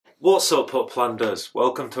What's up Uplanders?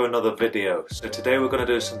 Welcome to another video. So today we're going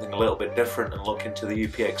to do something a little bit different and look into the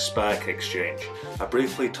UPX Spark exchange. I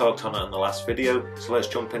briefly talked on it in the last video, so let's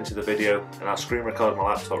jump into the video and I'll screen record my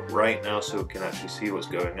laptop right now so we can actually see what's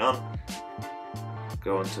going on.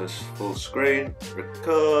 Go onto full screen,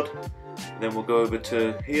 record, and then we'll go over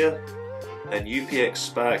to here, then UPX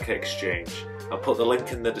Spark exchange. I'll put the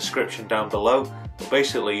link in the description down below, but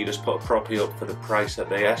basically you just put a property up for the price that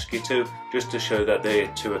they ask you to, just to show that the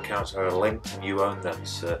two accounts are linked and you own them.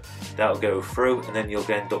 So that'll go through and then you'll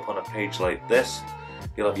end up on a page like this.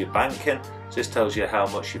 You'll have your banking, so this tells you how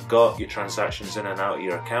much you've got, your transactions in and out of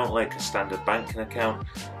your account like a standard banking account.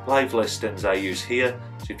 Live listings I use here,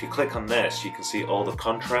 so if you click on this you can see all the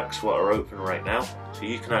contracts what are open right now, so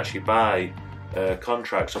you can actually buy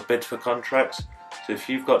contracts or bid for contracts. So if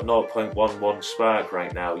you've got 0.11 Spark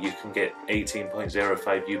right now, you can get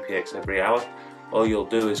 18.05 UPX every hour. All you'll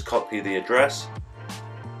do is copy the address,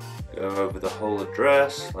 go over the whole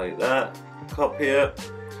address like that, copy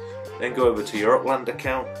it, then go over to your Upland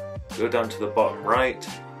account, go down to the bottom right,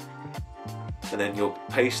 and then you'll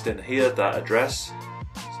paste in here that address.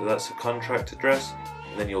 So that's a contract address,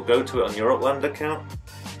 and then you'll go to it on your Upland account.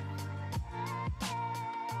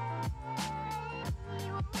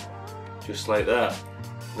 Just like that.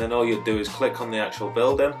 And then all you'll do is click on the actual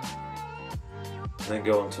building, and then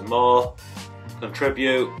go on to more,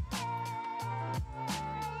 contribute.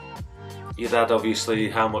 You'd add obviously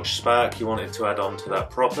how much Spark you wanted to add on to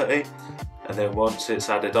that property, and then once it's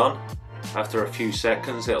added on, after a few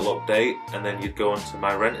seconds it'll update, and then you'd go on to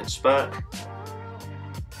my rented Spark,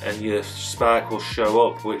 and your Spark will show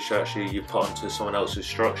up which actually you put onto someone else's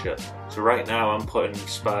structure. So right now I'm putting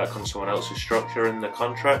Spark on someone else's structure in the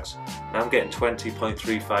contracts, and I'm getting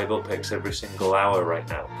 20.35 UPX every single hour right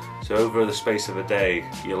now. So over the space of a day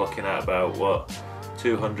you're looking at about what,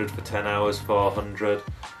 200 for 10 hours, 400,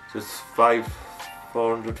 so it's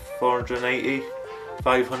 400, 480,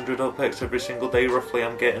 500 UPX every single day roughly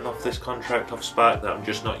I'm getting off this contract off Spark that I'm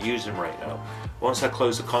just not using right now. Once I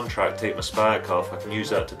close the contract, take my Spark off, I can use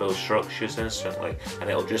that to build structures instantly, and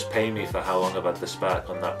it'll just pay me for how long I've had the Spark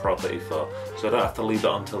on that property for. So I don't have to leave it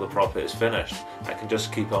on until the property is finished. I can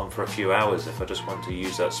just keep it on for a few hours if I just want to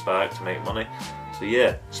use that Spark to make money. So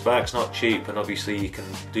yeah, Spark's not cheap, and obviously you can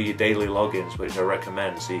do your daily logins, which I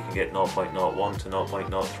recommend, so you can get 0.01 to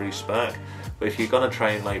 0.03 Spark. But if you're gonna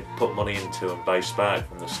try and put money into and buy Spark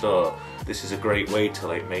from the store, this is a great way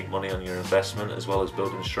to make money on your investment as well as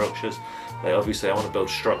building structures. Obviously I want to build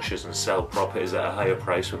structures and sell properties at a higher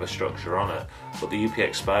price with a structure on it, but the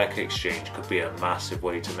UPX Spark exchange could be a massive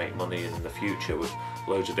way to make money in the future with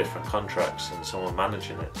loads of different contracts and someone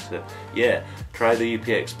managing it. So yeah, try the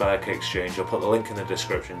UPX Spark exchange. I'll put the link in the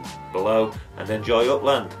description below, and enjoy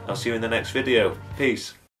Upland. I'll see you in the next video.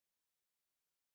 Peace.